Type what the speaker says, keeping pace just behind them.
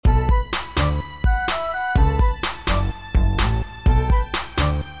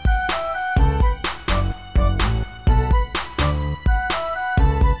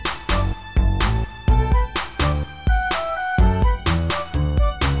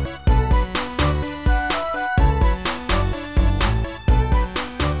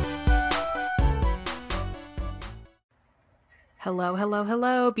Hello, hello,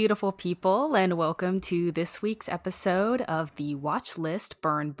 hello, beautiful people, and welcome to this week's episode of the Watch List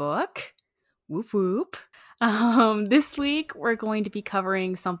Burn Book. Whoop whoop. This week we're going to be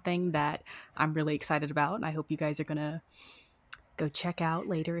covering something that I'm really excited about, and I hope you guys are gonna go check out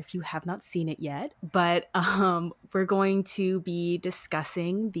later if you have not seen it yet. But we're going to be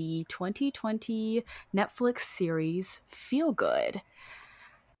discussing the 2020 Netflix series Feel Good.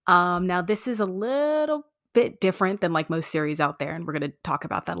 Now this is a little bit different than like most series out there, and we're going to talk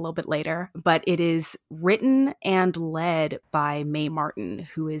about that a little bit later, but it is written and led by Mae Martin,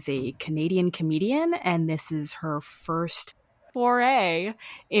 who is a Canadian comedian, and this is her first foray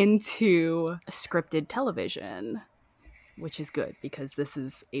into scripted television, which is good because this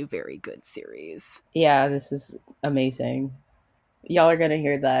is a very good series. Yeah, this is amazing. Y'all are going to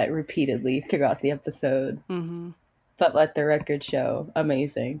hear that repeatedly throughout the episode. Mm-hmm. But let the record show,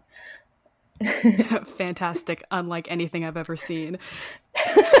 amazing. Fantastic, unlike anything I've ever seen.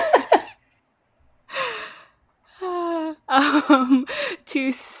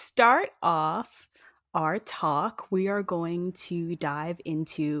 To start off our talk, we are going to dive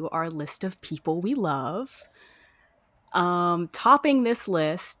into our list of people we love. Topping this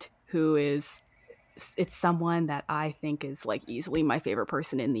list, it's someone that I think is like easily my favorite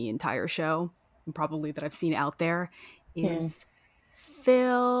person in the entire show, and probably that I've seen out there, is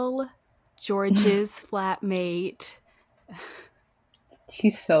Phil, George's flatmate.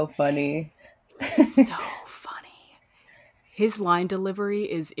 He's so funny. So funny. His line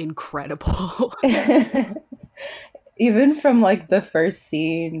delivery is incredible. Even from like the first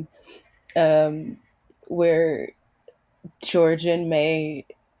scene where George and May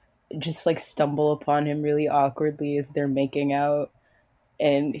just like stumble upon him really awkwardly as they're making out,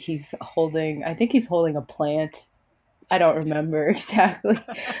 and I think he's holding a plant. I don't remember exactly,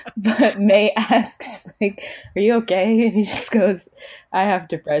 but May asks, like, "Are you okay?" And he just goes, "I have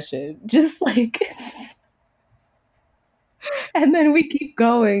depression." Just like, and then we keep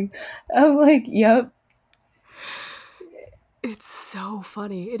going. I'm like, "Yep." It's so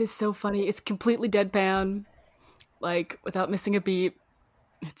funny. It is so funny. It's completely deadpan, like without missing a beat.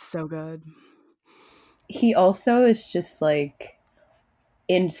 It's so good. He also is just like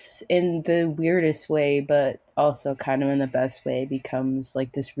in the weirdest way, but also kind of in the best way, becomes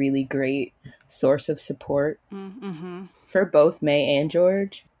like this really great source of support for both May and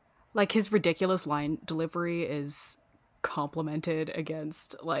George. Like his ridiculous line delivery is complimented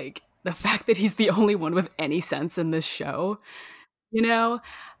against like the fact that he's the only one with any sense in this show. You know,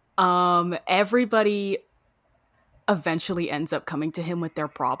 everybody eventually ends up coming to him with their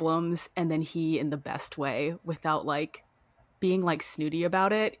problems, and then he, in the best way, without like being like snooty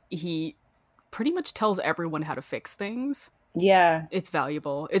about it, he pretty much tells everyone how to fix things. Yeah. It's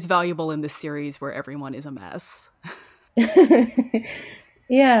valuable. It's valuable in this series where everyone is a mess.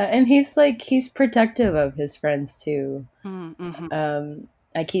 Yeah, and he's protective of his friends too. Mm-hmm.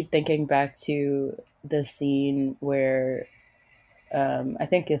 I keep thinking back to the scene where I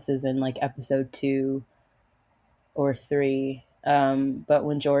think this is in like episode 2 or 3, but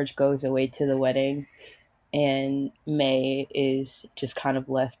when George goes away to the wedding and May is just kind of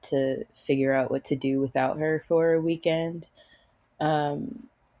left to figure out what to do without her for a weekend,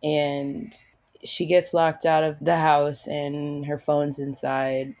 and she gets locked out of the house and her phone's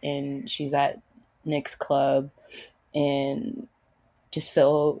inside, and she's at Nick's club, and just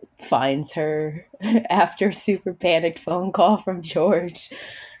Phil finds her after a super panicked phone call from George.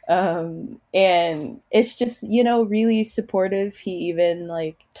 And it's just, really supportive. He even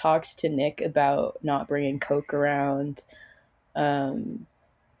like talks to Nick about not bringing Coke around, and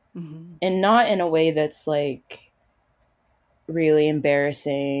not in a way that's like really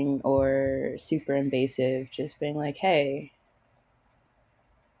embarrassing or super invasive, just being like, hey,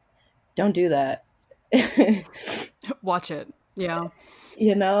 don't do that. Watch it. Yeah.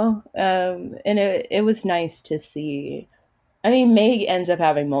 And it was nice to see. I mean, Meg ends up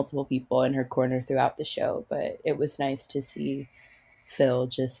having multiple people in her corner throughout the show, but it was nice to see Phil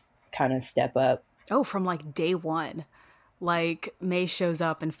just kind of step up. Oh, from like day one. Like May shows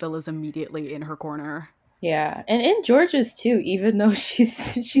up and Phil is immediately in her corner. Yeah, and in George's too, even though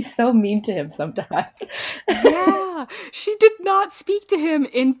she's so mean to him sometimes. Yeah, she did not speak to him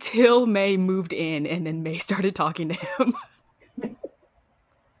until May moved in, and then May started talking to him.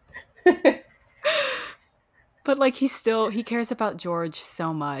 But like he cares about George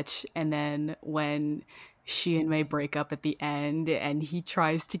so much, and then when she and May break up at the end and he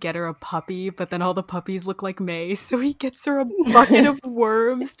tries to get her a puppy, but then all the puppies look like May, so he gets her a bucket of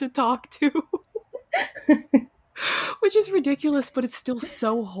worms to talk to. Which is ridiculous, but it's still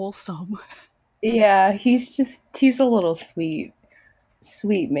so wholesome. Yeah, he's a little sweet.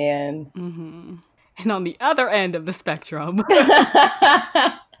 Sweet man. Mm-hmm. And on the other end of the spectrum,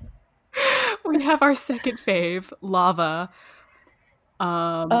 we have our second fave, Lava.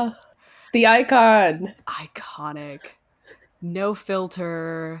 Um, Oh, the icon. iconic, no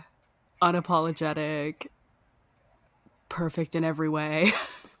filter, unapologetic, perfect in every way.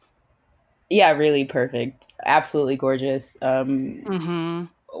 Yeah, really perfect. Absolutely gorgeous. Mm-hmm.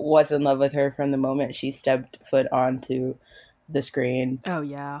 Was in love with her from the moment she stepped foot onto the screen. Oh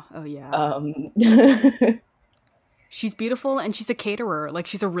yeah, oh yeah. Um, She's beautiful and she's a caterer. Like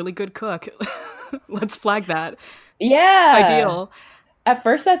she's a really good cook. Let's flag that. yeah. Ideal. At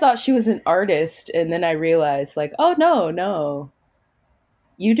first, I thought she was an artist, and then I realized, like, oh no, no,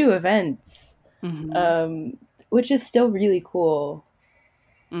 you do events, Mm-hmm. um, which is still really cool.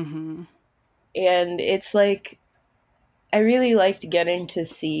 Mm-hmm. And it's like I really liked getting to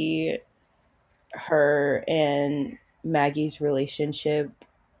see her and Maggie's relationship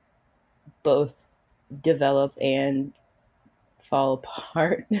both develop and fall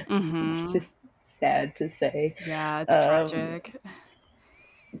apart. It's Mm-hmm. just sad to say. Yeah, it's Um, tragic.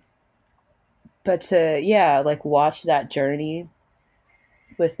 but to, yeah, like watch that journey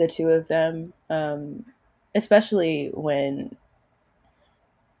with the two of them, especially when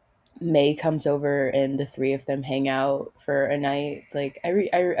May comes over and the three of them hang out for a night. Like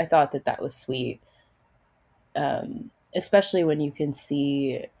I thought that that was sweet, especially when you can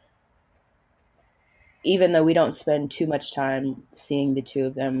see, even though we don't spend too much time seeing the two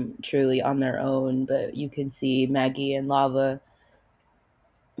of them truly on their own, but you can see Maggie and Lava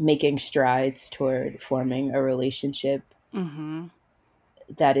making strides toward forming a relationship Mm-hmm.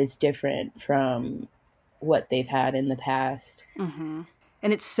 that is different from what they've had in the past. Mm-hmm.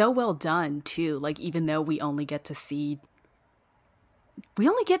 And it's so well done too. Like even though we only get to see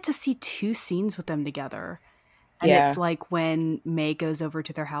two scenes with them together. And it's Yeah. like when May goes over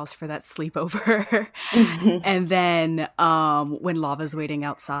to their house for that sleepover. Hmm. And then when Lava's waiting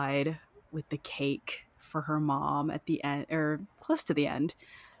outside with the cake for her mom at the end or close to the end.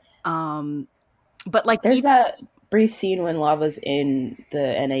 Um but like There's that brief scene when Lava's in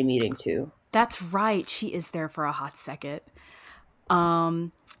the NA meeting too. that's right, she is there for a hot second.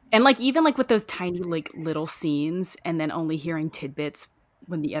 Um and like even like with those tiny like little scenes and then only hearing tidbits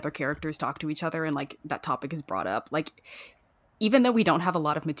when the other characters talk to each other and like that topic is brought up, like even though we don't have a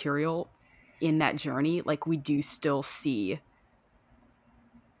lot of material in that journey, like we do still see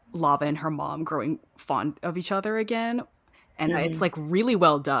Lava and her mom growing fond of each other again. And it's Hmm. like really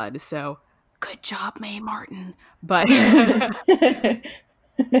well done. So good job, Mae Martin. But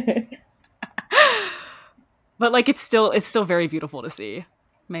but like it's still very beautiful to see.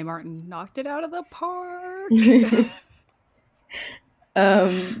 Mae Martin knocked it out of the park.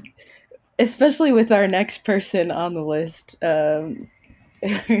 um, especially with our next person on the list. Her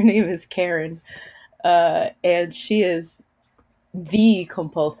name is Karen, and she is the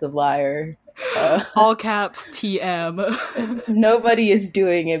compulsive liar. Uh, All caps TM. Nobody is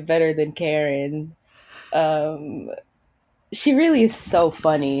doing it better than Karen. Um, she really is so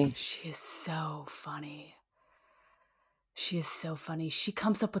funny. She is so funny. She is so funny. She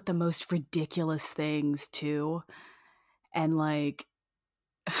comes up with the most ridiculous things too. And like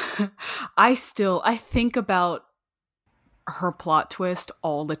I think about her plot twist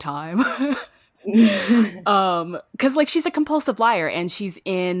all the time. Cuz like she's a compulsive liar and she's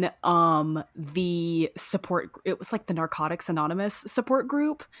in the support, it was like the Narcotics Anonymous support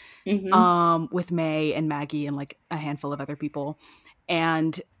group Hmm. with May and Maggie and like a handful of other people.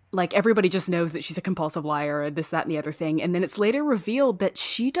 And like everybody just knows that she's a compulsive liar and this, that, and the other thing. And then it's later revealed that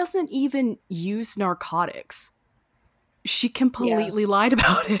she doesn't even use narcotics. She Yeah. completely lied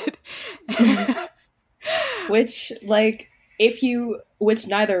about it. Which, like, if you, which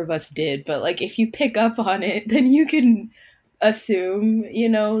neither of us did, but like, if you pick up on it, then you can assume,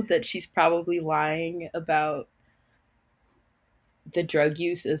 that she's probably lying about the drug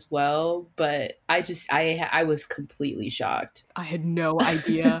use as well. But I was completely shocked. I had no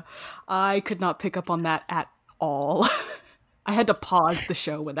idea. I could not pick up on that at all. I had to pause the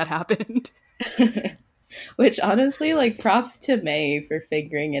show when that happened. Which honestly, like, props to May for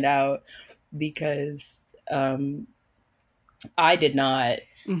figuring it out because I did not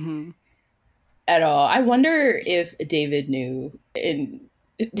Hmm. at all. I wonder if David knew and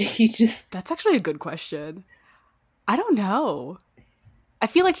he just, That's actually a good question. I don't know. I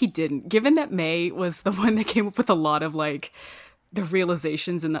feel like he didn't, given that May was the one that came up with a lot of like the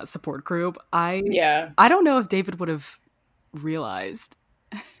realizations in that support group. yeah, I don't know if David would have realized.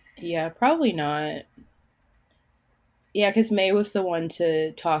 yeah, probably not. Yeah, because May was the one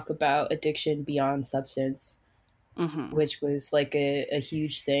to talk about addiction beyond substance, Mm-hmm. which was like a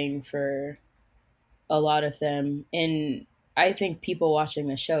huge thing for a lot of them. And I think people watching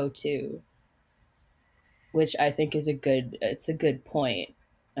the show too, which I think is it's a good point.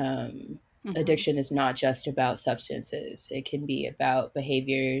 Um, Mm-hmm. Addiction is not just about substances. It can be about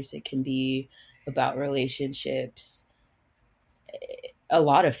behaviors. It can be about relationships. A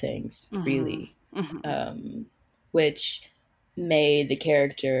lot of things, Mm-hmm. really. Mm-hmm. Um, which May the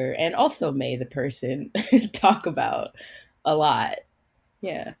character and also May the person talk about a lot.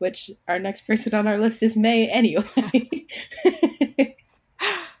 Yeah, which our next person on our list is May anyway.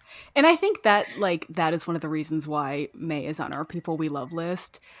 And I think that like that is one of the reasons why May is on our people we love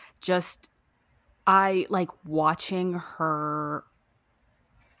list. Just I like watching her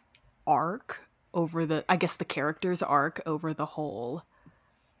arc over the I guess the character's arc over the whole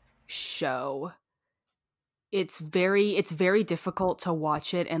show. It's very difficult to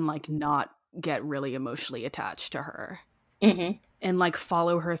watch it and like not get really emotionally attached to her Hmm. and like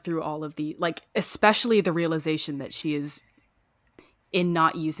follow her through all of the like especially the realization that she is in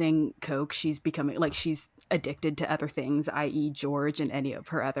not using coke she's becoming like she's addicted to other things, i.e. George and any of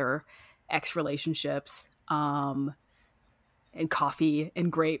her other ex relationships, and coffee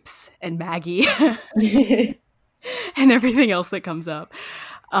and grapes and Maggie and everything else that comes up.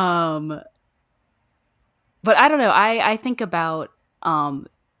 um but I don't know, I think about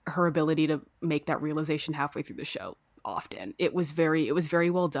her ability to make that realization halfway through the show often. It was very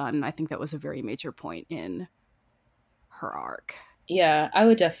well done, and I think that was a very major point in her arc. Yeah, I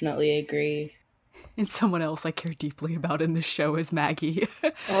would definitely agree. And someone else I care deeply about in this show is Maggie.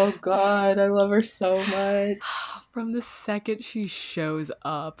 Oh God, I love her so much. From the second she shows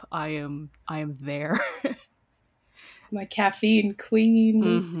up, I am there. My caffeine queen.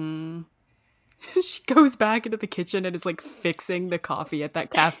 Mm-hmm. She goes back into the kitchen and is like fixing the coffee at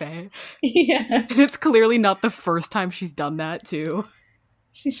that cafe. Yeah. And it's clearly not the first time she's done that too.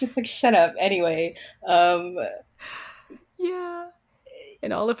 She's just like, shut up. Anyway, um, Yeah.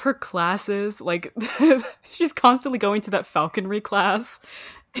 In all of her classes, like she's constantly going to that falconry class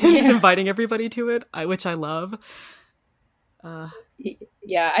and is yeah. inviting everybody to it, which I love. Uh,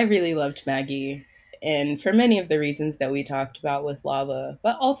 Yeah, I really loved Maggie. And for many of the reasons that we talked about with Lava,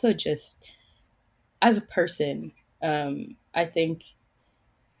 but also just as a person, I think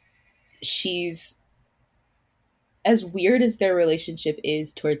she's as weird as their relationship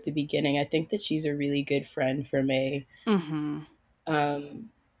is toward the beginning. I think that she's a really good friend for May. mm-hmm. Um,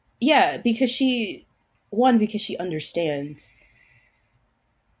 yeah, because because she understands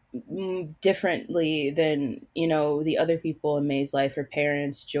differently than the other people in May's life, her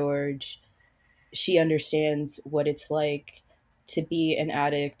parents, George. She understands what it's like to be an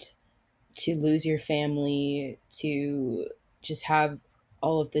addict, to lose your family, to just have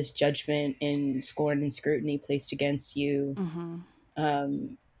all of this judgment and scorn and scrutiny placed against you. Mm-hmm.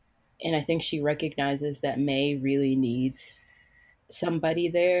 Um, and I think she recognizes that May really needs somebody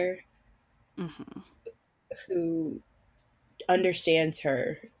there Mm-hmm. who understands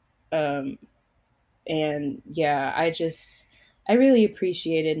her. Um, and yeah, I really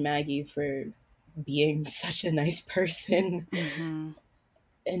appreciated Maggie for being such a nice person Mm-hmm.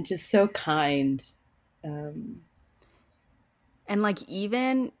 and just so kind. Um, And like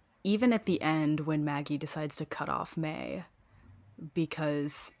even at the end when Maggie decides to cut off May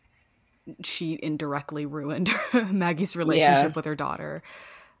because she indirectly ruined Maggie's yeah, relationship with her daughter.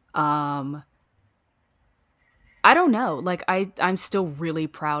 Um I don't know. Like I'm still really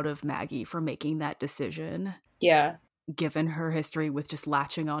proud of Maggie for making that decision yeah, given her history with just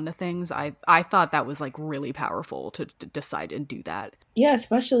latching on to things. I thought that was like really powerful to decide and do that. yeah.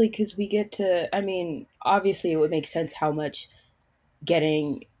 Especially because we get to. I mean, obviously, it would make sense how much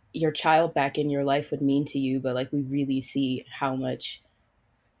getting your child back in your life would mean to you, but like we really see how much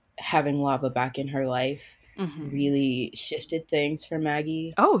having Lava back in her life Mhm. really shifted things for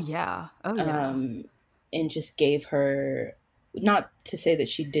Maggie, Oh yeah. Oh yeah. um, and just gave her, not to say that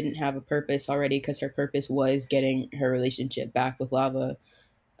she didn't have a purpose already, because her purpose was getting her relationship back with Lava.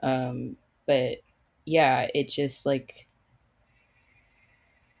 But yeah, it just like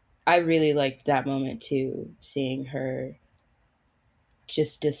I really liked that moment too, seeing her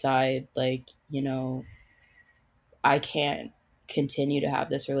just decide like, I can't continue to have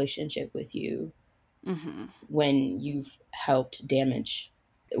this relationship with you Mhm. when you've helped damage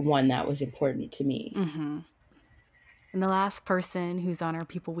one that was important to me. Mhm. And the last person who's on our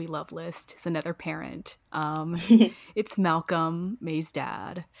people we love list is another parent. It's Malcolm, May's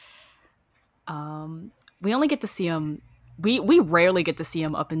dad. Um, we only get to see him. We rarely get to see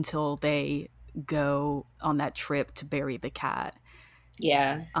him up until they go on that trip to bury the cat.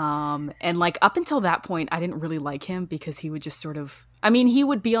 Yeah. And like up until that point, I didn't really like him because he would just sort of, I mean, he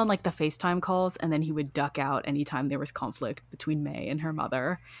would be on like the FaceTime calls and then he would duck out anytime there was conflict between May and her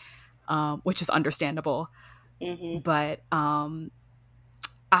mother, which is understandable. Hmm. But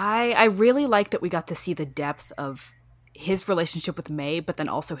I really like that we got to see the depth of his relationship with May, but then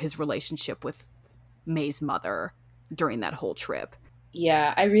also his relationship with May's mother during that whole trip.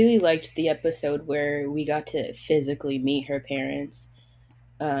 Yeah, I really liked the episode where we got to physically meet her parents,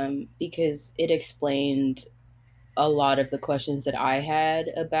 because it explained a lot of the questions that I had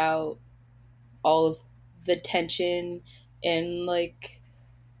about all of the tension and like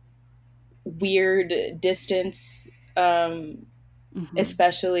weird distance, um, Mm-hmm.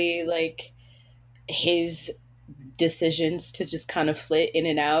 especially like his decisions to just kind of flit in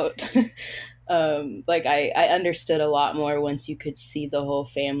and out. Like I understood a lot more once you could see the whole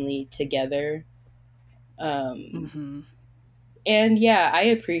family together. Um, Mm-hmm. and yeah, I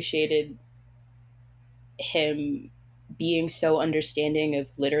appreciated him being so understanding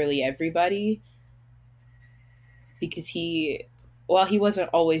of literally everybody because while he wasn't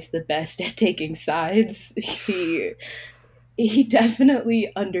always the best at taking sides, he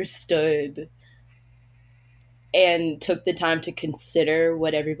definitely understood and took the time to consider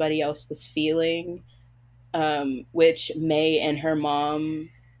what everybody else was feeling, which May and her mom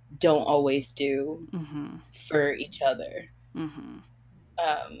don't always do Mm-hmm. for each other. Mm-hmm.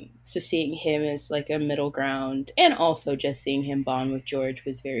 So seeing him as like a middle ground and also just seeing him bond with George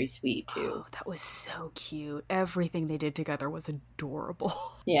was very sweet too. Oh, that was so cute. Everything they did together was adorable.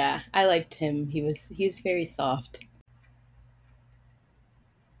 Yeah, I liked him. He was very soft.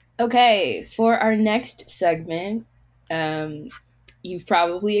 Okay, for our next segment, um, you've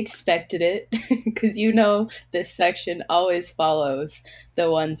probably expected it because you know this section always follows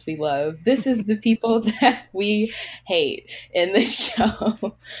the ones we love. This is the people that we hate in this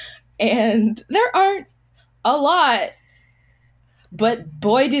show. And there aren't a lot, but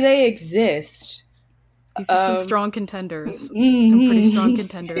boy, do they exist. These are some Um, strong contenders. Some pretty strong mhm.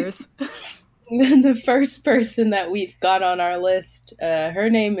 contenders. The first person that we've got on our list, her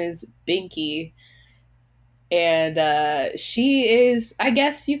name is Binky. And she is, I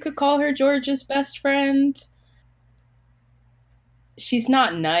guess you could call her George's best friend. She's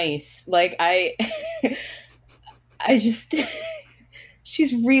not nice. Like, I just,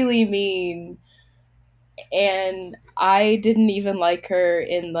 she's really mean. And I didn't even like her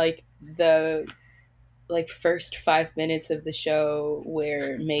in like the like first 5 minutes of the show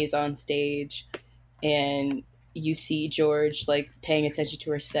where May's on stage and you see George like paying attention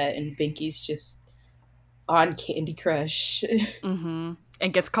to her set and Binky's just on Candy Crush. Mm-hmm.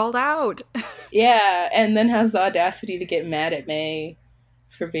 And gets called out. Yeah, and then has the audacity to get mad at May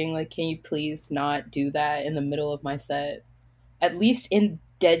for being like, "Can you please not do that in the middle of my set? At least in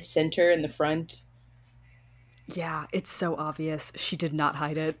dead center in the front." Yeah, it's so obvious. She did not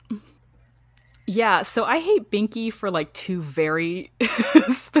hide it. Yeah, so I hate Binky for like two very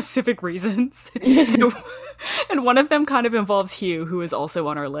specific reasons. And one of them kind of involves Hugh, who is also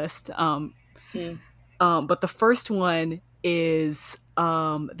on our list. Mm. But the first one is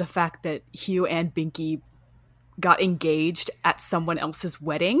the fact that Hugh and Binky got engaged at someone else's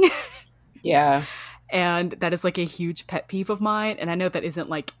wedding. Yeah, And that is like a huge pet peeve of mine. And I know that isn't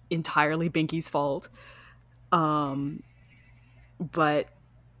like entirely Binky's fault. Um, but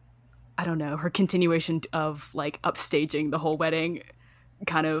I don't know, her continuation of like upstaging the whole wedding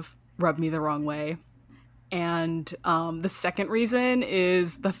kind of rubbed me the wrong way. And the second reason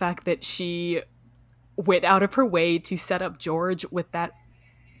is the fact that she went out of her way to set up George with that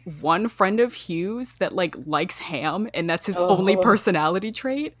one friend of Hugh's that like likes ham and that's his only oh, personality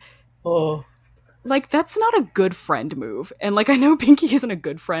trait. oh, Like that's not a good friend move. And like I know Pinky isn't a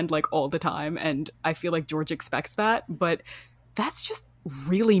good friend like all the time and I feel like George expects that, but that's just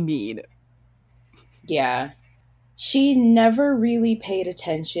really mean. yeah. She never really paid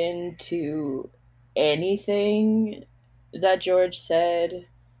attention to anything that George said,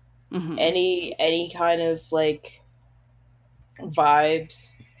 Mhm. any kind of like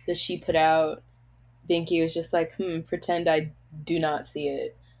vibes that she put out. Binky was just like, pretend I do not see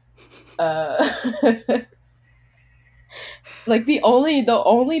it. Uh, like the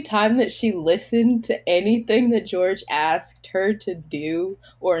only time that she listened to anything that George asked her to do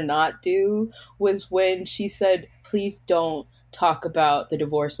or not do was when she said, "Please don't talk about the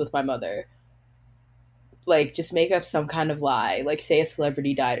divorce with my mother." Like, just make up some kind of lie, like say a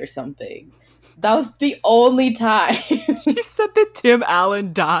celebrity died or something. That was the only time. She said that Tim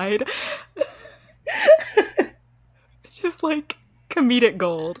Allen died. Just like comedic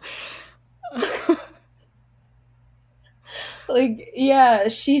gold. Like, yeah,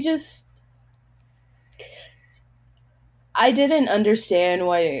 she just, I didn't understand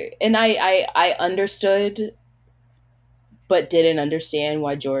why, and I understood, but didn't understand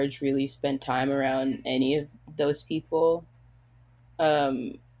why George really spent time around any of those people.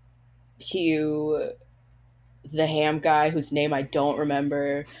 Um, Hugh, the ham guy whose name I don't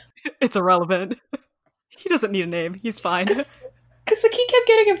remember, It's irrelevant. He doesn't need a name. He's fine. because like he kept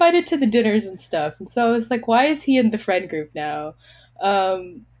getting invited to the dinners and stuff, and so it's like, why is he in the friend group now?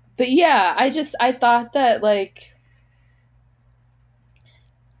 But yeah, I thought that like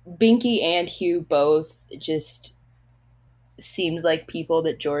Binky and Hugh both just seemed like people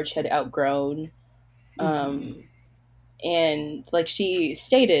that George had outgrown. Mm-hmm. Um, and like she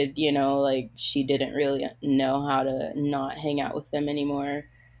stated, you know, like she didn't really know how to not hang out with them anymore.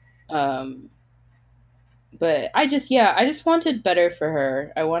 Um, but I just wanted better for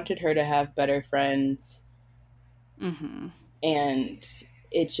her. I wanted her to have better friends, Mm-hmm. and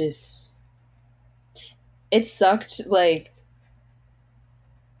it just it sucked like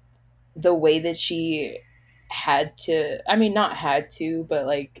the way that she had to, I mean not had to, but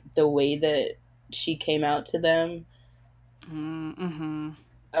like the way that she came out to them. Mm-hmm.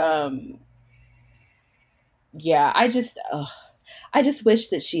 Um yeah, I just wish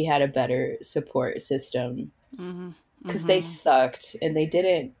that she had a better support system Mm-hmm. cuz they Mm-hmm. sucked and they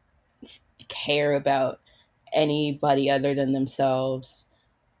didn't care about anybody other than themselves.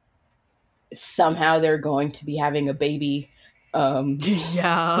 Somehow they're going to be having a baby.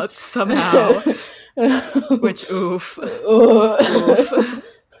 Yeah, somehow. Which, oof. Oof.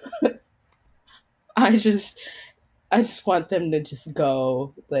 I just I just want them to just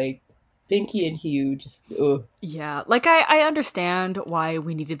go. Like Binky and Hugh just ugh. Yeah, like I understand why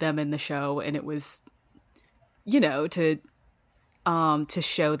we needed them in the show, and it was, to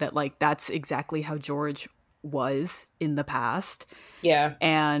show that like that's exactly how George was in the past, Yeah.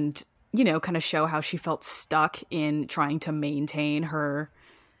 and kind of show how she felt stuck in trying to maintain her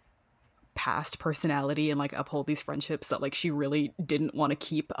past personality and like uphold these friendships that like she really didn't want to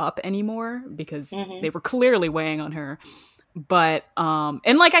keep up anymore because Hmm. they were clearly weighing on her. But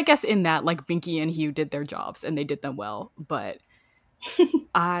and like I guess in that like Binky and Hugh did their jobs and they did them well, but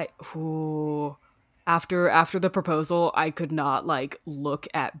I ooh, after the proposal, I could not like look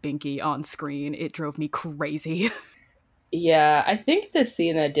at Binky on screen. It drove me crazy. Yeah, I think the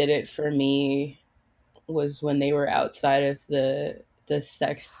scene that did it for me was when they were outside of the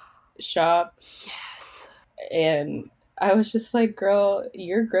sex shop, Yes. and I was just like, girl,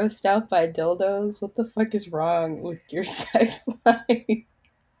 you're grossed out by dildos. What the fuck is wrong with your sex life? Like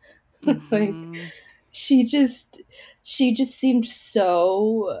Mm-hmm. she just she just seemed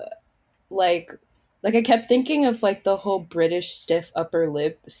so like I kept thinking of like the whole British stiff upper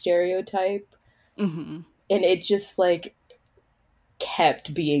lip stereotype, Mm-hmm. and it just like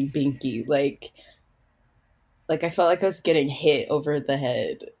kept being Binky. Like I felt like I was getting hit over the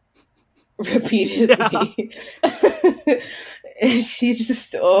head Yeah. repeatedly. And she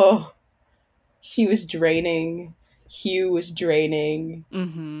just she was draining. Hugh was draining.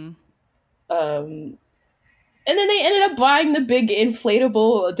 Mm-hmm. Um and then they ended up buying the big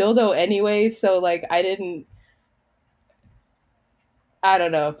inflatable dildo anyway, so like I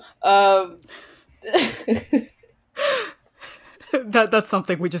don't know. That's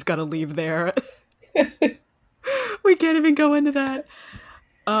something we just gotta leave there. We can't even go into that.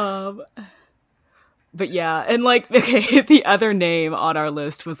 Um, but yeah, and like okay, the other name on our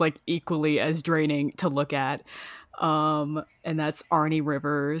list was like equally as draining to look at. And that's Arnie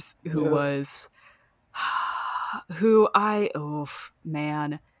Rivers, who Ugh. was who I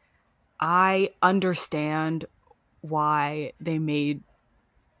man, I understand why they made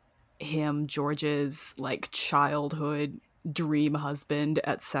him George's like childhood dream husband,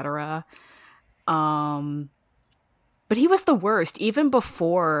 etc. Um, but he was the worst even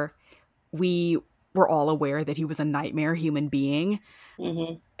before we were all aware that he was a nightmare human being.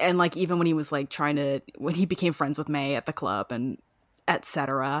 Hmm. And like even when he was like trying to when he became friends with May at the club and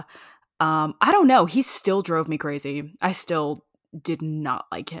etc. I don't know, he still drove me crazy. I still did not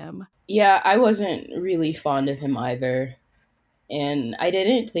like him. Yeah, I wasn't really fond of him either. And I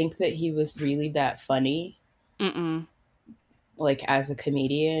didn't think that he was really that funny, Mm-mm. like as a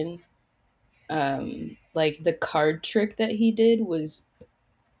comedian. Like the card trick that he did was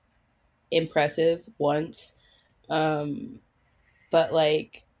impressive once. Um, but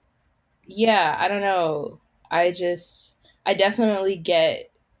like, yeah, I don't know. I definitely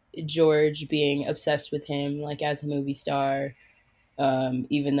get George being obsessed with him, like as a movie star,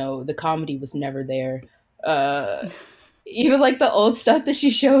 even though the comedy was never there. Uh, Even like the old stuff that she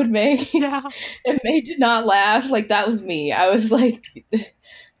showed May, Yeah, and May did not laugh. Like that was me. I was like,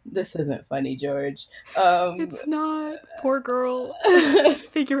 this isn't funny, George. it's not. Poor girl.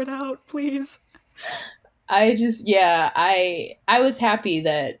 Figure it out, please. I just yeah, I was happy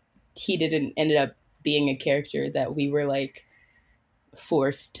that he didn't ended up being a character that we were like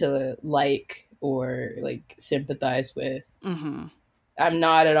forced to like or like sympathize with. Mm-hmm. I'm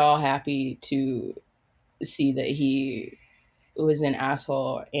not at all happy to see that he was an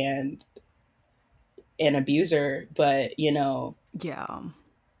asshole and an abuser, but you know, Yeah.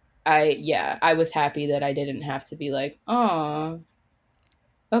 I was happy that I didn't have to be like, oh,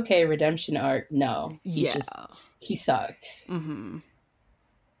 okay, redemption arc. No, Yeah. he sucked. Mm-hmm.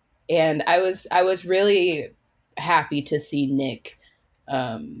 And I was really happy to see Nick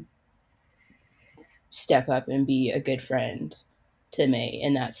um, step up and be a good friend to May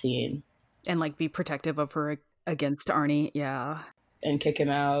in that scene And like be protective of her against Arnie. Yeah. and kick him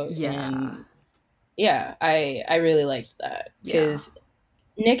out. Yeah. And yeah, I really liked that Yeah. because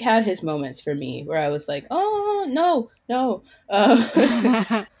Nick had his moments for me where I was like, oh no, no.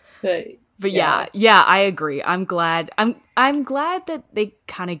 Uh, but But yeah. yeah, yeah, I agree. I'm glad that they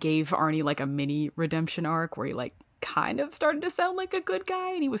kind of gave Arnie like a mini redemption arc where he like kind of started to sound like a good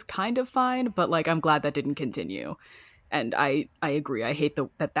guy and he was kind of fine, but like I'm glad that didn't continue. And I agree. I hate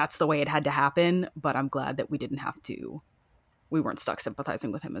that that's the way it had to happen, but I'm glad that we didn't have to. We weren't stuck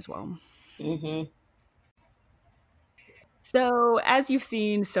sympathizing with him as well. Hmm. So, as you've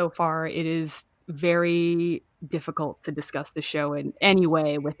seen so far, it is very difficult to discuss the show in any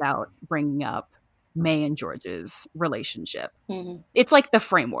way without bringing up May and George's relationship. Hmm. It's like the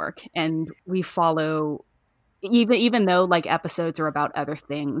framework, and we follow even though like episodes are about other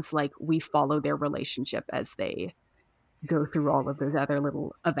things, like we follow their relationship as they go through all of those other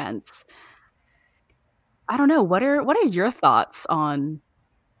little events. I don't know, what are your thoughts on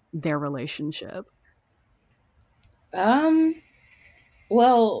their relationship? Um.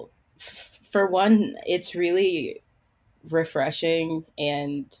 Well, for one, it's really refreshing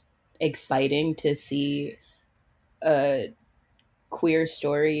and exciting to see a queer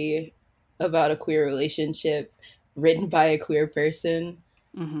story about a queer relationship written by a queer person.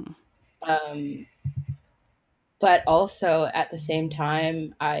 Mhm. Um, but also at the same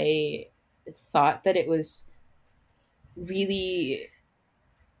time, I thought that it was really,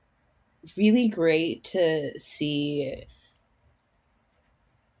 really great to see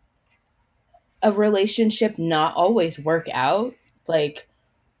a relationship not always work out. Like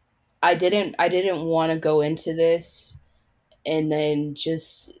I didn't want to go into this and then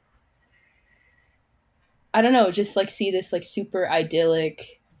just I don't know, just like see this like super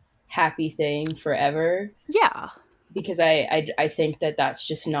idyllic, happy thing forever Yeah. because I think that that's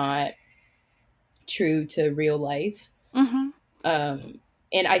just not true to real life. Mhm. Um,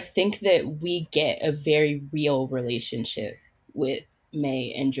 and I think that we get a very real relationship with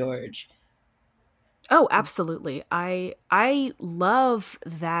May and George. Oh, absolutely. I love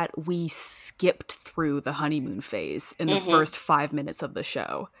that we skipped through the honeymoon phase in the Mm-hmm. first 5 minutes of the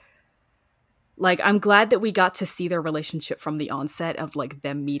show. Like I'm glad that we got to see their relationship from the onset of like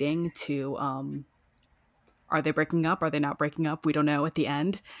them meeting to are they breaking up? Are they not breaking up? We don't know at the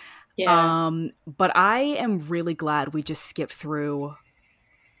end. Yeah. But I am really glad we just skipped through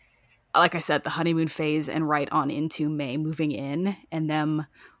like I said the honeymoon phase and right on into May moving in and them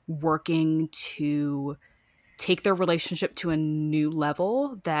working to take their relationship to a new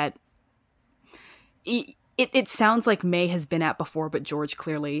level that it sounds like May has been at before, but George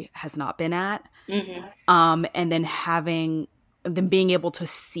clearly has not been at. Mm-hmm. And then having them being able to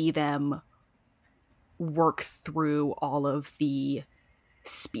see them work through all of the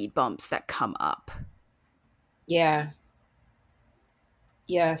speed bumps that come up. Yeah.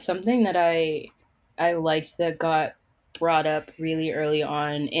 Yeah. Something that I liked that got brought up really early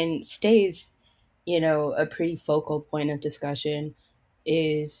on and stays, a pretty focal point of discussion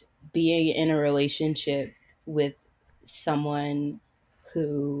is being in a relationship with someone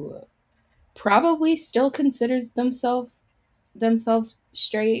who probably still considers themselves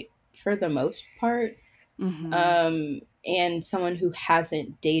straight for the most part, Mm-hmm. and someone who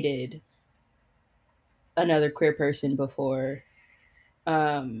hasn't dated another queer person before,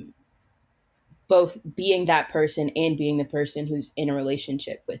 um, both being that person and being the person who's in a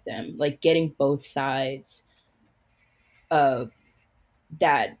relationship with them, like getting both sides of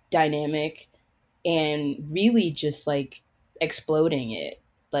that dynamic and really just like exploding it.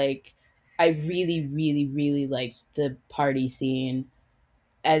 Like, I really, really, really liked the party scene,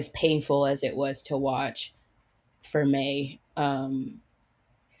 as painful as it was to watch for May.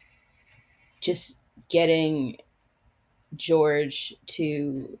 Just getting George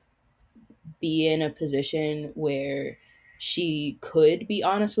to be in a position where she could be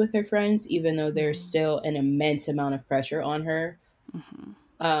honest with her friends, even though there's Mm-hmm. still an immense amount of pressure on her. Mm-hmm.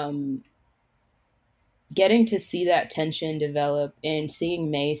 Um, Getting to see that tension develop and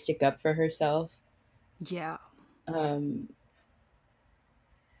seeing May stick up for herself, Yeah. um,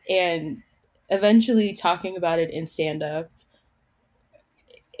 and eventually talking about it in stand up,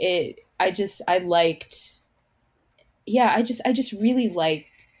 I liked, yeah, I just really liked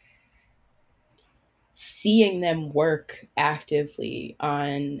seeing them work actively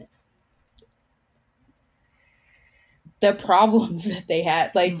on the problems that they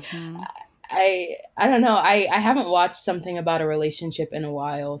had. Like, Mm-hmm. I don't know. I haven't watched something about a relationship in a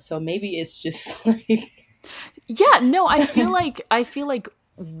while, so maybe it's just like Yeah, no, I feel like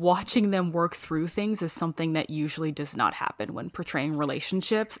watching them work through things is something that usually does not happen when portraying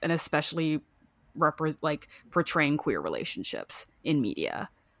relationships, and especially like portraying queer relationships in media.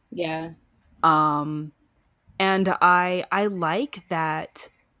 yeah. Um and I like that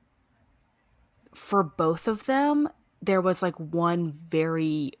for both of them there was like one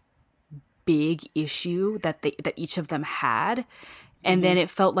very big issue that each of them had, and then Hmm. it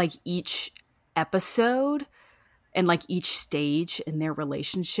felt like each episode and like each stage in their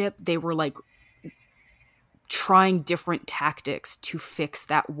relationship they were like trying different tactics to fix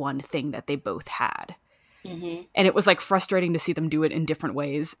that one thing that they both had. Hmm. And it was like frustrating to see them do it in different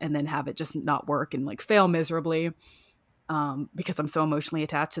ways and then have it just not work and like fail miserably, because I'm so emotionally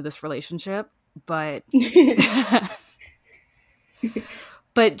attached to this relationship. But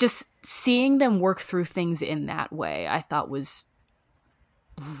but just seeing them work through things in that way, I thought was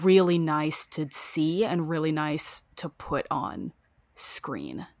really nice to see and really nice to put on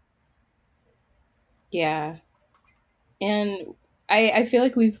screen. Yeah. And I feel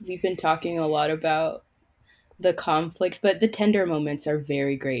like we've been talking a lot about the conflict, but the tender moments are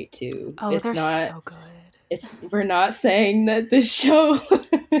very great too. Oh, they're so good. It's we're not saying that this show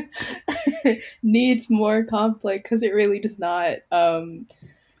needs more conflict because it really does not. No.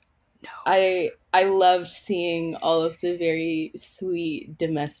 I loved seeing all of the very sweet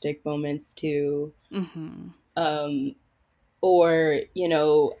domestic moments too. Mm-hmm. Um, or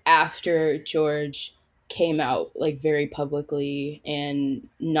after George came out like very publicly and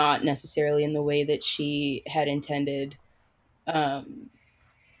not necessarily in the way that she had intended, um,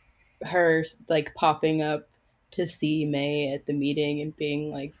 her like popping up to see May at the meeting and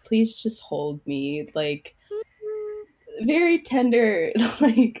being like, please just hold me, like very tender.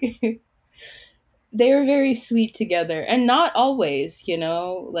 Like they were very sweet together, and not always,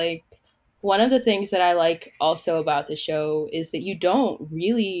 like one of the things that I like also about the show is that you don't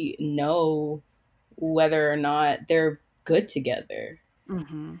really know whether or not they're good together,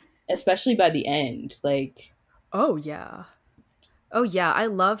 Mm-hmm. especially by the end. Like, Oh yeah. Oh yeah, I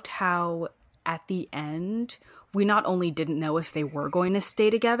loved how at the end we not only didn't know if they were going to stay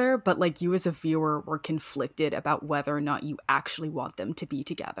together, but like you as a viewer were conflicted about whether or not you actually want them to be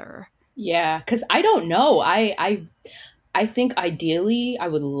together. yeah, because I don't know. I think ideally I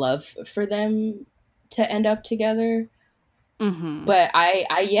would love for them to end up together, Mhm. but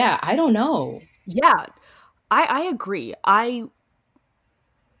yeah, I don't know. Yeah, I agree. I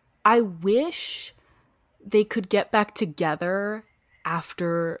wish they could get back together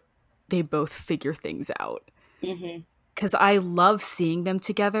after they both figure things out. Hmm. Cuz I love seeing them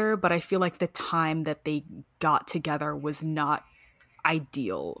together, but I feel like the time that they got together was not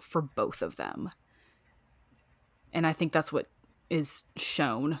ideal for both of them. And I think that's what is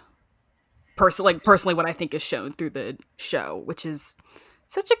shown. Personally what I think is shown through the show, which is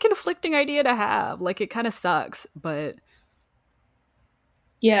such a conflicting idea to have. Like it kind of sucks, but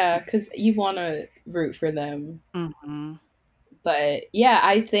Yeah, because you want to root for them, mhm. but yeah,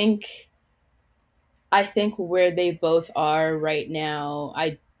 I think where they both are right now,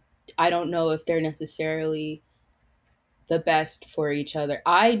 I don't know if they're necessarily the best for each other.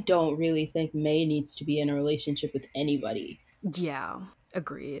 I don't really think May needs to be in a relationship with anybody. Yeah,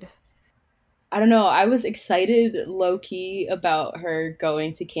 agreed. I don't know. I was excited low key about her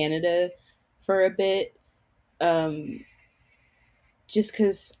going to Canada for a bit. Um, just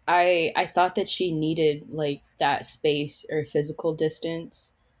because I thought that she needed like that space or physical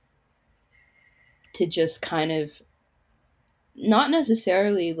distance to just kind of not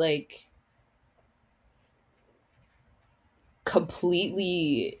necessarily like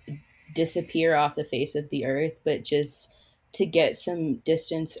completely disappear off the face of the earth, but just to get some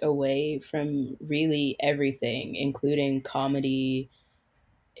distance away from really everything, including comedy,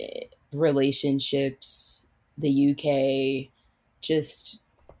 relationships, the UK, just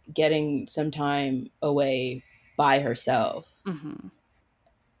getting some time away. by herself. Mm-hmm.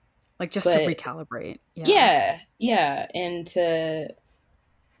 Like just to But recalibrate. Yeah. yeah, and to,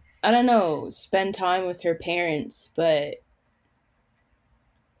 I don't know, spend time with her parents, but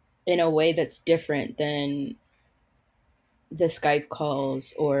in a way that's different than the Skype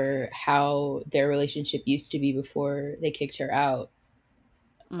calls or how their relationship used to be before they kicked her out.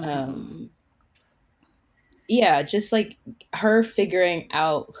 Mm-hmm. Um, yeah, just like her figuring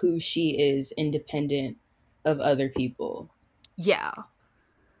out who she is independent of other people. Yeah.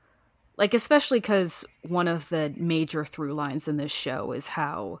 Like, especially because one of the major through lines in this show is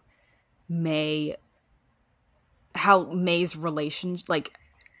May, how May's relationship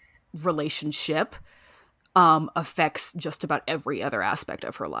affects just about every other aspect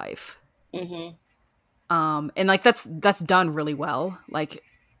of her life. Hmm. And like that's done really well. Like,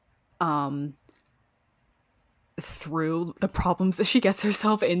 um, through the problems that she gets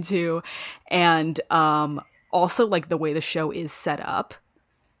herself into, and also like the way the show is set up,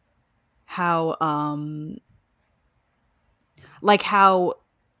 how how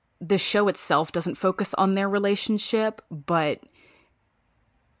the show itself doesn't focus on their relationship, but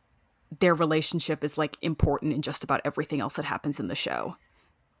their relationship is like important in just about everything else that happens in the show.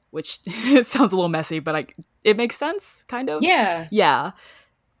 Which it sounds a little messy, but it makes sense, kind of. Yeah. Yeah.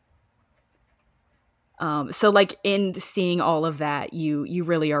 So like in seeing all of that, you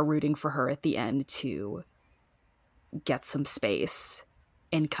really are rooting for her at the end to get some space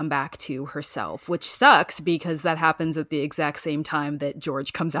and come back to herself, which sucks because that happens at the exact same time that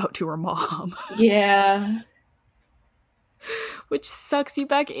George comes out to her mom. Yeah. Which sucks you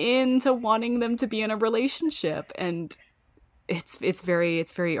back into wanting them to be in a relationship, and it's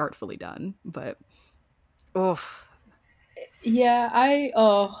very artfully done, but oof. Yeah, I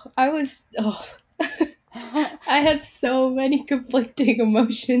was, I had so many conflicting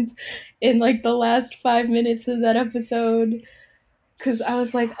emotions in like the last 5 minutes of that episode, because I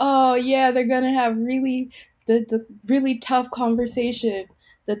was like, oh yeah, they're gonna have the really tough conversation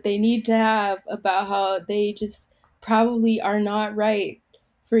that they need to have about how they just probably are not right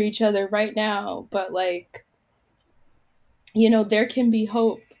for each other right now, but like, there can be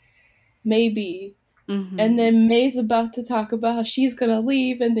hope, maybe. And Mm-hmm. then May's about to talk about how she's gonna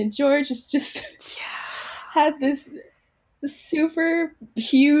leave, and then George is just Yeah. had this super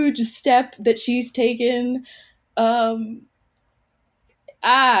huge step that she's taken. Um,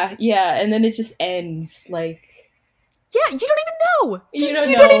 yeah, and then it just ends like, Yeah, you don't even know. you don't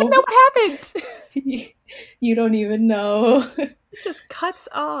You don't even know know. what happens. You don't even know. It just cuts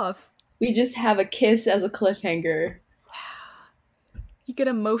off. We just have a kiss as a cliffhanger. You get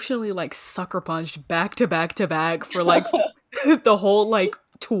emotionally like sucker punched back to back to back for like the whole like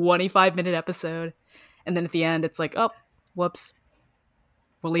 25-minute episode. And then at the end, it's like, oh, whoops,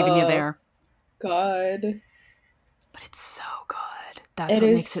 we're leaving you Oh there. God. But it's so good. That's It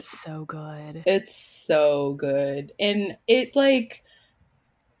what makes it is, so good. it's so good. And it like,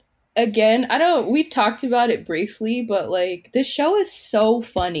 again, I don't, we've talked about it briefly, but like this show is so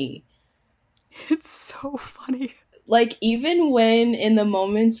funny. It's so funny. Like even when in the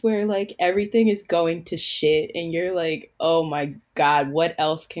moments where like everything is going to shit and you're like, "Oh my god, what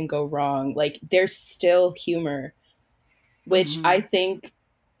else can go wrong?" Like there's still humor, which Mm-hmm. I think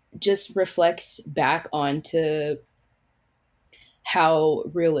just reflects back onto how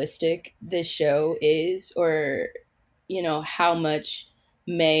realistic this show is, or how much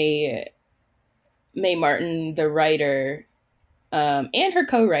May May Martin, the writer, and her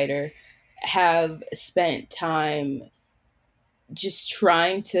co-writer, have spent time just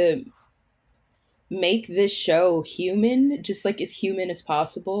trying to make this show human, just like as human as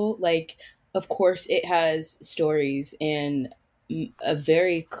possible. Like, of course, it has stories and a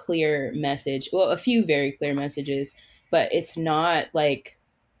very clear message. Well, a few very clear messages, but it's not like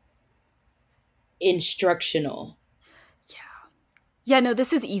instructional. Yeah. Yeah, no,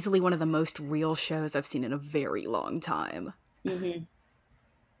 this is easily one of the most real shows I've seen in a very long time, Hmm.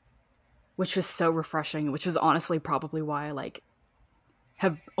 which was so refreshing, which was honestly probably why I like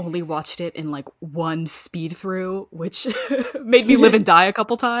have only watched it in like one speed through, which made me live and die a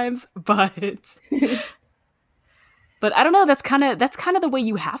couple times, but I don't know, that's kind of the way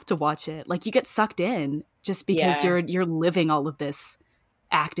you have to watch it. Like you get sucked in just because Yeah, you're living all of this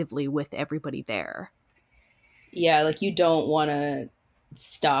actively with everybody there. yeah. Like you don't want to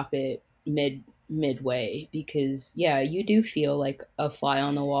stop it midway, because yeah, you do feel like a fly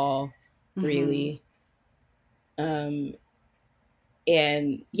on the wall, Mhm. really. Um,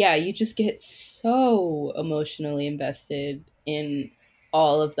 and yeah, you just get so emotionally invested in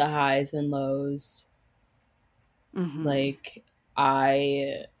all of the highs and lows. Mhm. Like,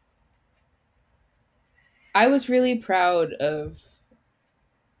 I I was really proud of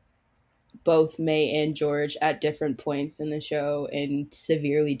both May and George at different points in the show, and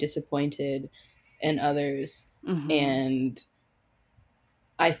severely disappointed in others. Mm-hmm. And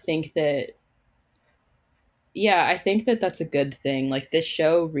I think that, yeah, I think that that's a good thing. Like, this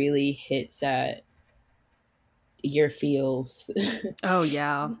show really hits at your feels. Oh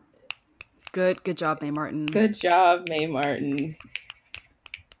yeah. Good job, May Martin. Good job, May Martin.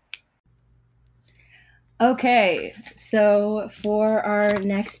 Okay, so for our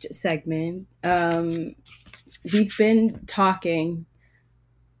next segment, we've been talking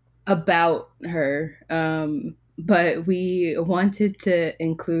about her, but we wanted to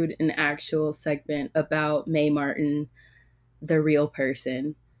include an actual segment about May Martin, the real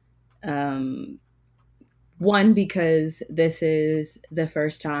person. Um, One, because this is the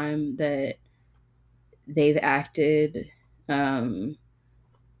first time that they've acted. Um,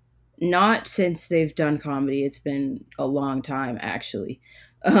 Not since they've done comedy. It's been a long time, actually.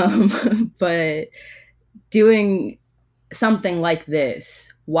 But doing something like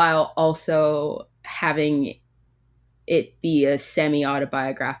this while also having it be a semi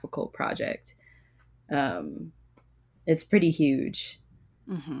autobiographical project, um, it's pretty huge.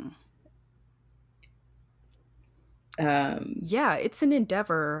 Mm-hmm. Um, Yeah, it's an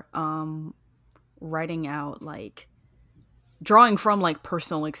endeavor. Writing out like drawing from like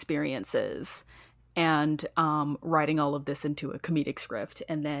personal experiences and writing all of this into a comedic script,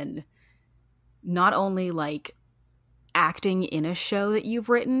 and then not only like acting in a show that you've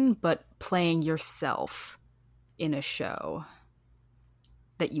written, but playing yourself in a show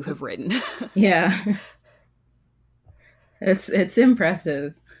that you have written. yeah, it's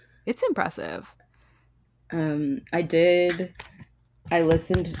impressive. It's impressive. I did. I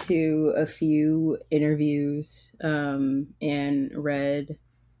listened to a few interviews, and read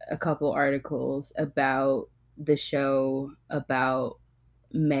a couple articles about the show, about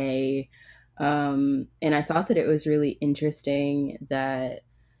May. And I thought that it was really interesting that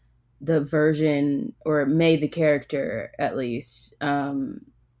the version, or May the character at least, the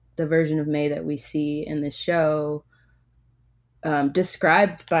version of May that we see in the show,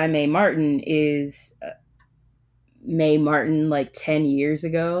 described by May Martin, is May Martin like 10 years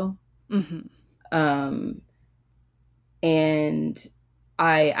ago. Mm-hmm. Um, and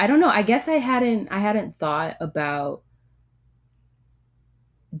I don't know, I guess I hadn't thought about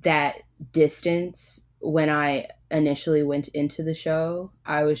that distance when I initially went into the show.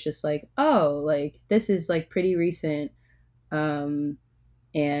 I was just like, oh, like this is like pretty recent. Um,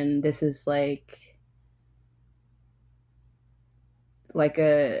 and this is like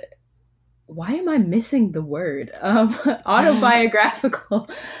a, why am I missing the word? Autobiographical.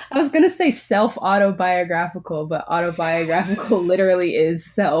 I was gonna say self autobiographical, but autobiographical literally is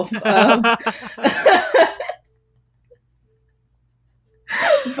self.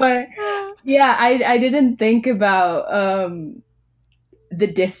 But yeah, I didn't think about the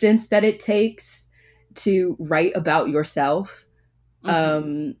distance that it takes to write about yourself, Mm-hmm.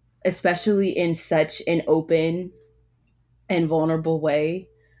 um, especially in such an open and vulnerable way.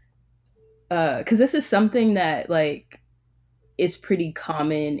 Because this is something that like is pretty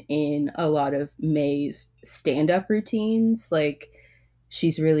common in a lot of May's stand-up routines. Like,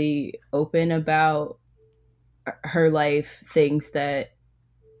 she's really open about her life, things that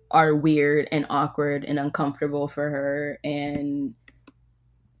are weird and awkward and uncomfortable for her, and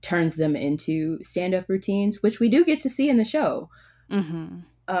turns them into stand-up routines, which we do get to see in the show. Mm-hmm.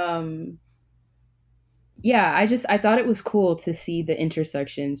 Um, yeah, I thought it was cool to see the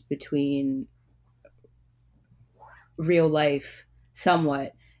intersections between real life,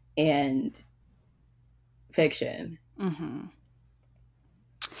 somewhat, and fiction. Mm-hmm.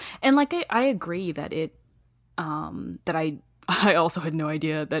 And like I agree that it that I also had no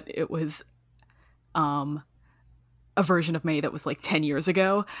idea that it was um a version of May that was like 10 years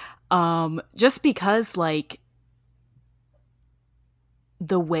ago. Just because like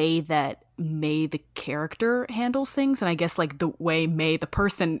the way that May the character handles things, and I guess like the way May the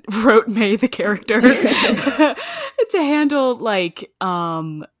person wrote May the character to handle like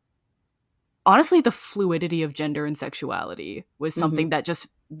honestly the fluidity of gender and sexuality was Hmm. something that just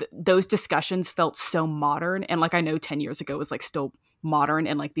those discussions felt so modern. And like I know 10 years ago was like still modern,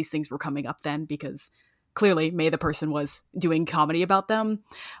 and like these things were coming up then because clearly May the person was doing comedy about them,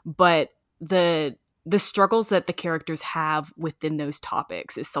 but the the struggles that the characters have within those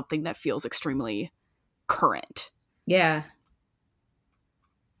topics is something that feels extremely current. Yeah,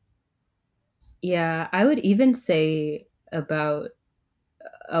 yeah. I would even say about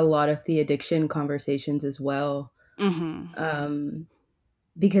a lot of the addiction conversations as well, Mm-hmm. um,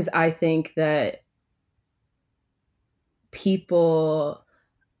 because I think that people,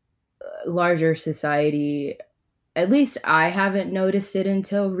 larger society, at least I haven't noticed it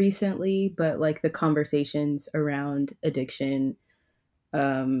until recently, but like the conversations around addiction,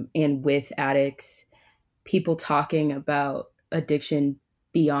 and with addicts, people talking about addiction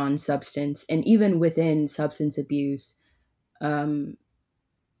beyond substance and even within substance abuse, um,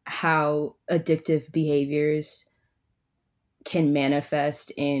 how addictive behaviors can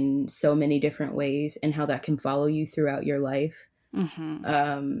manifest in so many different ways and how that can follow you throughout your life. Mm-hmm.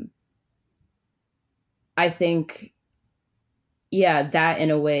 Um, I think, yeah, that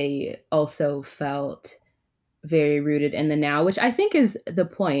in a way also felt very rooted in the now, which I think is the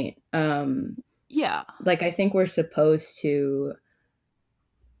point. Yeah. Like, I think we're supposed to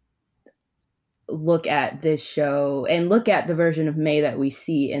look at this show and look at the version of May that we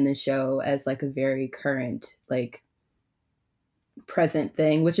see in the show as like a very current, like present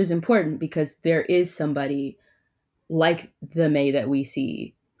thing, which is important because there is somebody like the May that we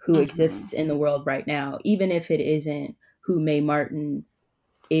see who Mm-hmm. exists in the world right now, even if it isn't who May Martin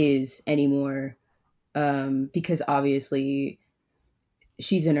is anymore. Because obviously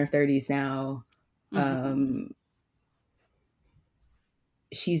she's in her 30s now. Mm-hmm. Um,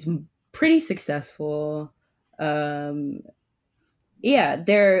 she's pretty successful. Um, yeah,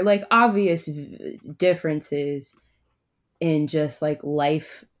 there are like obvious differences in just like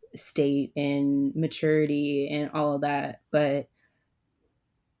life state and maturity and all of that, but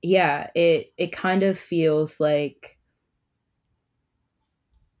yeah, it kind of feels like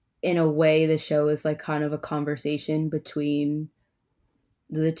in a way the show is like kind of a conversation between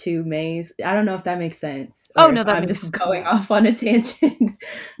the two Mays. I don't know if that makes sense Oh or no, if that I'm just makes going yeah. off on a tangent.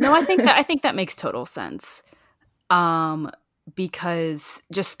 No, I think that makes total sense. Um, because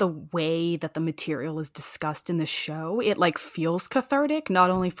just the way that the material is discussed in the show, it like feels cathartic,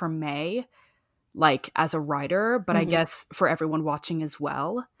 not only for May, like as a writer, but I Hmm. guess for everyone watching as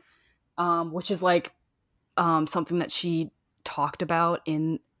well. Which is like something that she talked about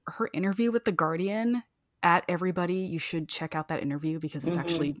in her interview with The Guardian. At everybody, you should check out that interview because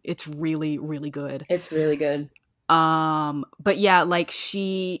Hmm. it's really, really good. It's really good. But yeah, like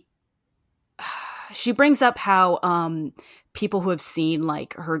she brings up how people who have seen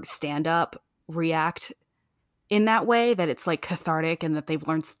like her stand up react in that way, that it's like cathartic and that they've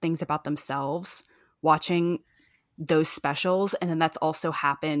learned things about themselves watching those specials, and then that's also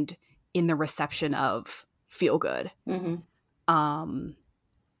happened in the reception of Feel Good. Hmm. um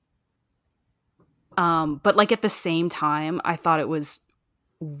but like at the same time, I thought it was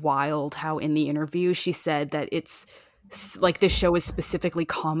wild how in the interview she said that it's like this show is specifically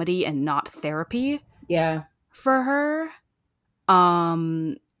comedy and not therapy Yeah. for her.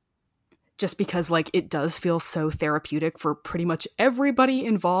 um just because like it does feel so therapeutic for pretty much everybody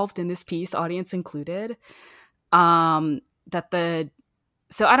involved in this piece, audience included. That the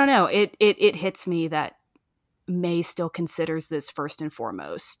So I don't know, it hits me that May still considers this first and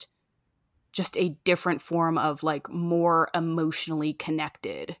foremost just a different form of like more emotionally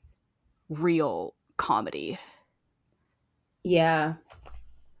connected real comedy. Yeah.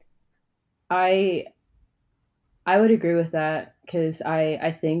 I I would agree with that because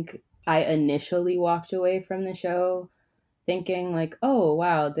I think I initially walked away from the show thinking like, oh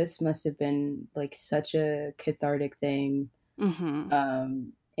wow, this must have been like such a cathartic thing, Mm-hmm.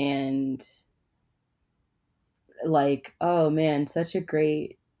 and like, oh man, such a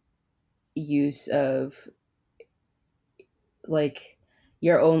great use of like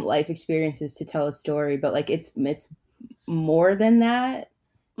your own life experiences to tell a story, but like it's more than that,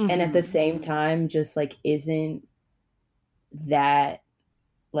 and at the Mm-hmm. same time just like isn't that,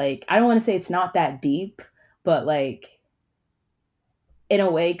 like, I don't want to say it's not that deep, but like in a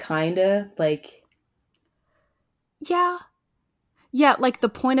way kind of like, Yeah. Yeah, like the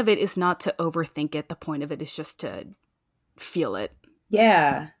point of it is not to overthink it. The point of it is just to feel it.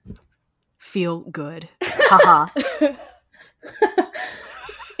 yeah. Feel good. Haha.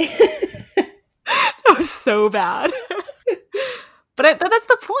 That was so bad. But that's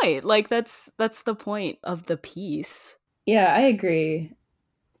the point. Like that's the point of the piece. Yeah, I agree.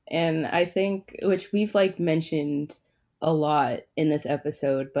 And I think, which we've like mentioned a lot in this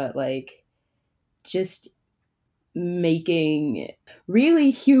episode, but like just making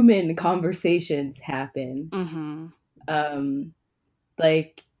really human conversations happen. Mm-hmm. Um,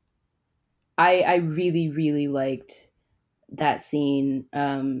 like I really really liked that scene.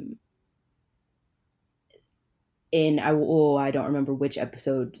 In I don't remember which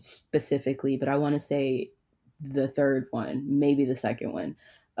episode specifically, but I want to say the third one, maybe the second one.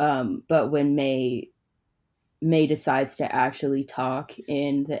 But when May decides to actually talk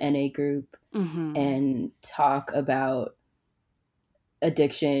in the NA group Mm-hmm. and talk about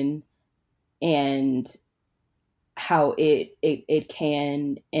addiction and how it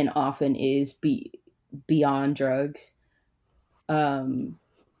can and often is beyond drugs, um,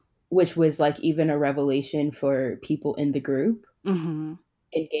 which was like even a revelation for people in the group. Mm-hmm.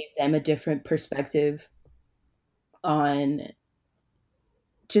 It gave them a different perspective on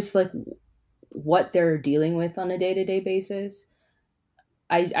just like what they're dealing with on a day-to-day basis.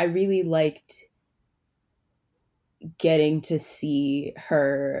 I really liked getting to see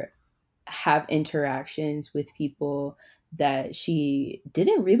her have interactions with people that she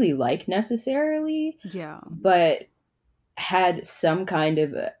didn't really like necessarily, Yeah. but had some kind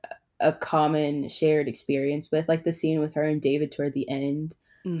of a common shared experience with, like the scene with her and David toward the end,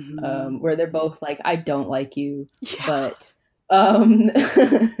 Mm-hmm. where they're both like, I don't like you, Yeah. but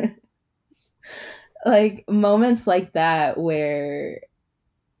like moments like that where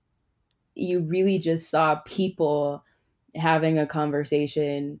you really just saw people having a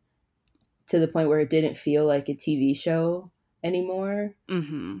conversation to the point where it didn't feel like a TV show anymore.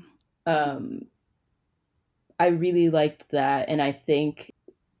 Mm-hmm. Um, I really liked that, and I think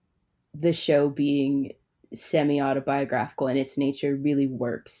the show being semi autobiographical in its nature really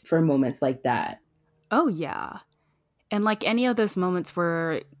works for moments like that. Oh, yeah. And like any of those moments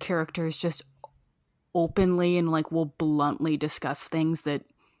where characters just openly and like will bluntly discuss things that,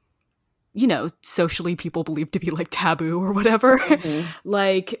 you know, socially people believe to be like taboo or whatever. Mm-hmm.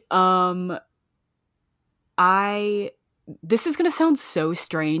 like, I this is going to sound so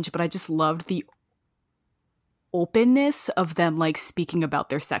strange, but I just loved the openness of them like speaking about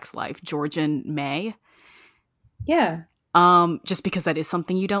their sex life, George and May. Yeah, Just because that is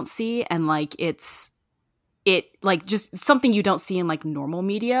something you don't see, and like it like just something you don't see in like normal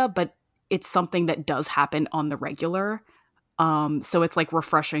media, but it's something that does happen on the regular. So it's like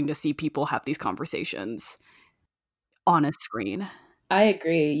refreshing to see people have these conversations on a screen. I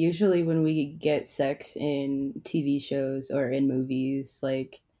agree. Usually, when we get sex in TV shows or in movies,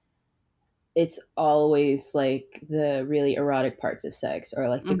 like it's always like the really erotic parts of sex or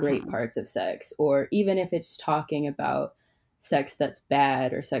like the great Mm-hmm. parts of sex, or even if it's talking about sex that's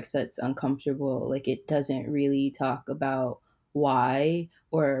bad or sex that's uncomfortable, like it doesn't really talk about why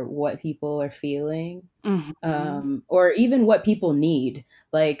or what people are feeling, Mm-hmm. or even what people need.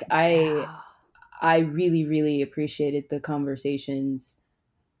 Like Yeah. I really really appreciated the conversations,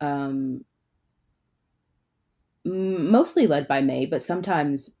 um, mostly led by May, but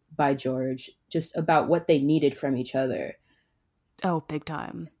sometimes by George, just about what they needed from each other, Oh, big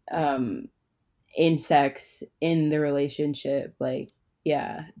time. um, in sex, in the relationship. Like,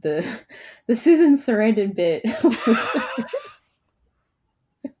 yeah, the the Susan Sarandon bit was,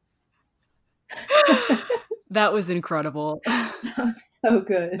 That was incredible. was so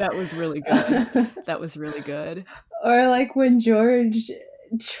good. That was really good. That was really good. Or like when George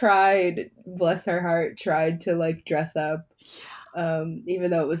tried, bless her heart, tried to like dress up,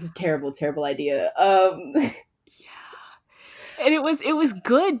 even though it was a terrible, terrible idea. Yeah. And it was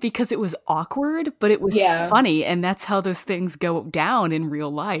good because it was awkward, but it was Yeah, funny, and that's how those things go down in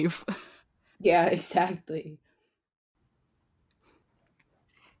real life. yeah, exactly.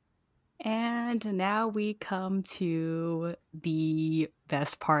 And now we come to the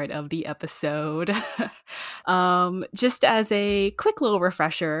best part of the episode. Just as a quick little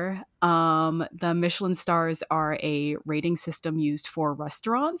refresher, the Michelin stars are a rating system used for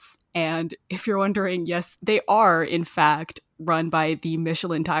restaurants. And if you're wondering, yes, they are, in fact, run by the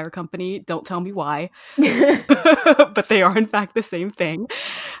Michelin Tire Company. Don't tell me why, but they are, in fact, the same thing.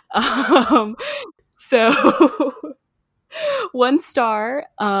 Um, so 1 star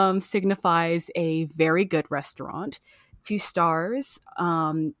signifies a very good restaurant. 2 stars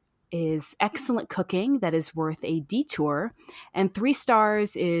is excellent cooking that is worth a detour. And 3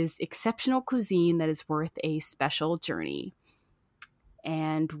 stars is exceptional cuisine that is worth a special journey.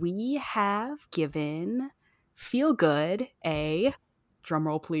 And we have given Feel Good a,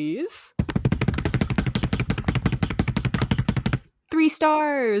 drumroll please, 3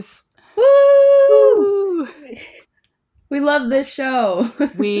 stars. Woo! Woo! We love this show.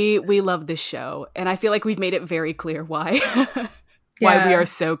 We love this show, and I feel like we've made it very clear why why we are Yeah.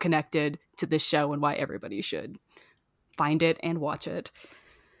 so connected to this show and why everybody should find it and watch it.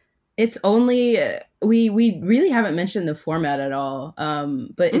 It's only we really haven't mentioned the format at all.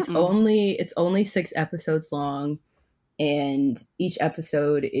 But Mm-mm. it's only 6 episodes long, and each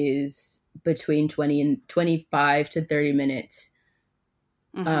episode is between 20 and 25 to 30 minutes.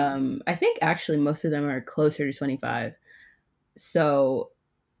 Mm-hmm. I think actually most of them are closer to 25. So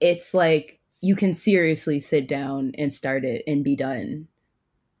it's like you can seriously sit down and start it and be done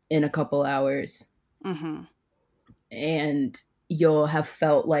in a couple hours. Mm-hmm. And you'll have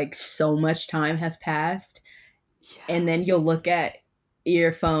felt like so much time has passed, Yeah. and then you'll look at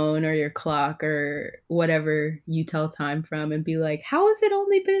your phone or your clock or whatever you tell time from and be like, how has it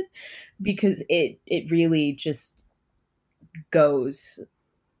only been, because it really just goes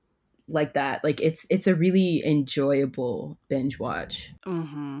like that. Like it's a really enjoyable binge watch.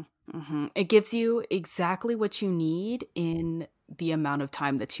 Mm-hmm. Mm-hmm. It gives you exactly what you need in the amount of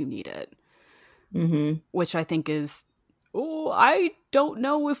time that you need it, Mm-hmm. which I think is, oh, I don't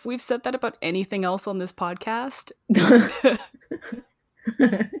know if we've said that about anything else on this podcast.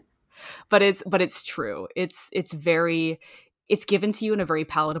 But it's true. It's very, it's given to you in a very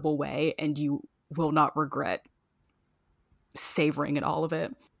palatable way, and you will not regret savoring it, all of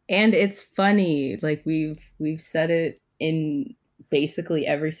it. And it's funny. Like we've said it in basically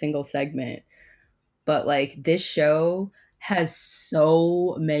every single segment, but like this show has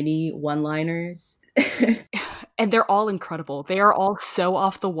so many one-liners. And they're all incredible. They are all so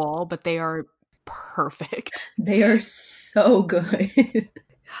off the wall, but they are perfect. They are so good.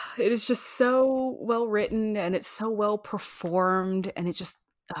 It is just so well written, and it's so well performed, and it just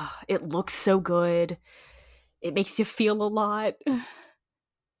it looks so good. It makes you feel a lot.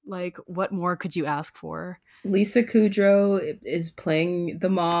 Like, what more could you ask for? Lisa Kudrow is playing the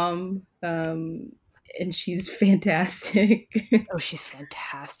mom, and she's fantastic. Oh, she's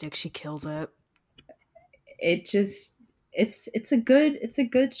fantastic. She kills it. It just it's a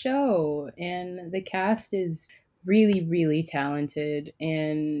good show, and the cast is really really talented,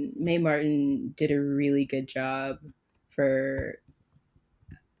 and Mae Martin did a really good job for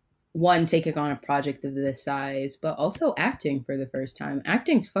one taking on a project of this size, but also acting for the first time.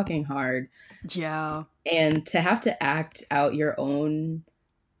 Acting's fucking hard, Yeah. and to have to act out your own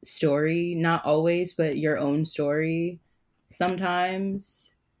story, not always, but your own story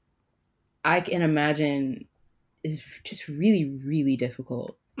sometimes, I can imagine is just really really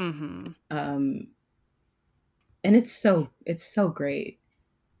difficult. Mm-hmm. um and it's so great.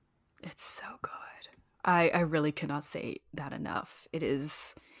 It's so good. I really cannot say that enough. It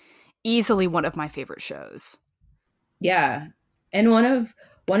is easily one of my favorite shows. Yeah, and one of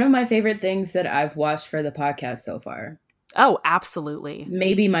my favorite things that I've watched for the podcast so far. Oh, absolutely.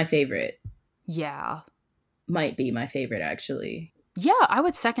 Maybe my favorite. Yeah. Might be my favorite, actually. Yeah, I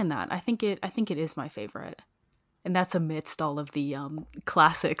would second that. I think it is my favorite. And that's amidst all of the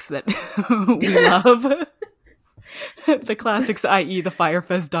classics that we love. The classics, i.e., the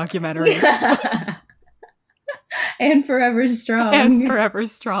Firefest documentary. And Forever Strong. And Forever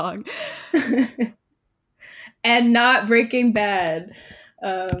Strong. And not Breaking Bad.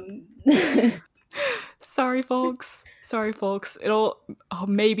 Sorry, folks. Sorry, folks. It'll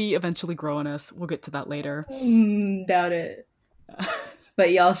maybe eventually grow on us. We'll get to that later. Doubt it.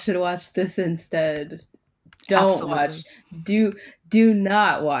 But y'all should watch this instead. Don't Absolutely. watch. Do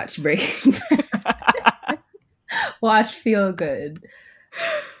not watch Breaking Bad. Watch Feel Good.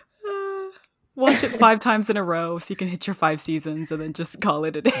 Watch it 5 times in a row so you can hit your 5 seasons and then just call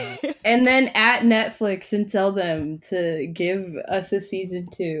it a day. And then at Netflix and tell them to give us a season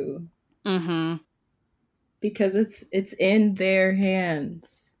 2. Mm-hmm. Because it's in their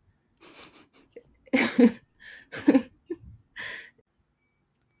hands.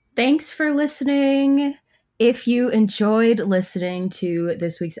 Thanks for listening. If you enjoyed listening to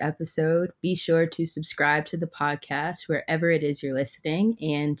this week's episode, be sure to subscribe to the podcast wherever it is you're listening,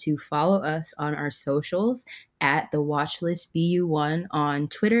 and to follow us on our socials at the Watchlist BU1 on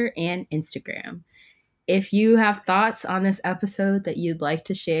Twitter and Instagram. If you have thoughts on this episode that you'd like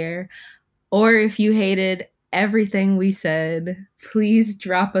to share, or if you hated everything we said, please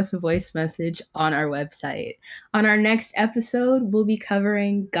drop us a voice message on our website. On our next episode, we'll be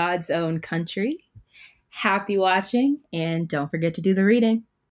covering God's Own Country. Happy watching, and don't forget to do the reading.